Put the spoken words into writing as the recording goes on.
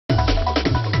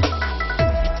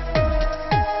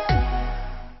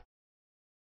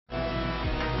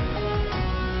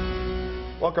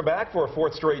welcome back. For a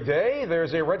fourth straight day,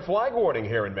 there's a red flag warning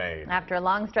here in Maine. After a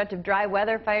long stretch of dry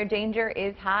weather, fire danger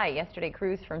is high. Yesterday,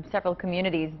 crews from several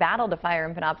communities battled a fire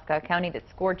in Penobscot County that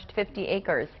scorched 50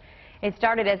 acres. It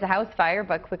started as a house fire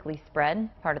but quickly spread.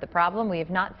 Part of the problem, we have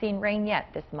not seen rain yet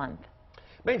this month.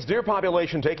 Maine's deer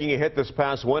population taking a hit this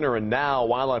past winter, and now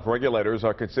wildlife regulators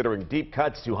are considering deep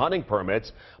cuts to hunting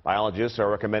permits. Biologists are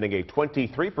recommending a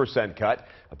 23% cut.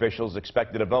 Officials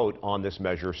expected a vote on this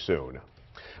measure soon.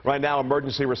 Right now,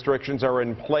 emergency restrictions are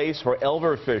in place for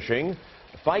elver fishing.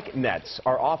 Fyke nets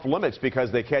are off limits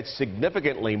because they catch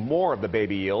significantly more of the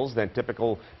baby eels than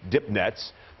typical dip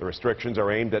nets. The restrictions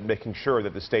are aimed at making sure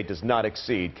that the state does not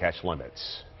exceed catch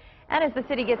limits. And as the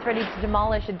city gets ready to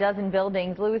demolish a dozen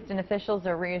buildings, Lewiston officials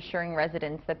are reassuring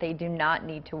residents that they do not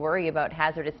need to worry about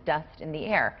hazardous dust in the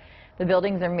air. The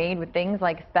buildings are made with things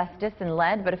like asbestos and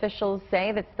lead, but officials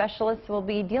say that specialists will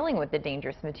be dealing with the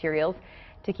dangerous materials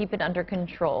to keep it under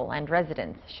control, and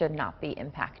residents should not be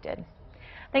impacted.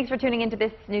 Thanks for tuning into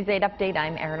this News 8 update.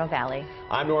 I'm Erin O'Valley.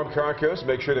 I'm Norm Karkus.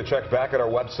 Make sure to check back at our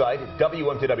website,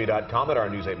 WMTW.com, and our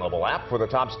News 8 mobile app for the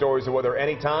top stories of weather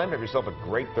anytime. Have yourself a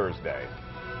great Thursday.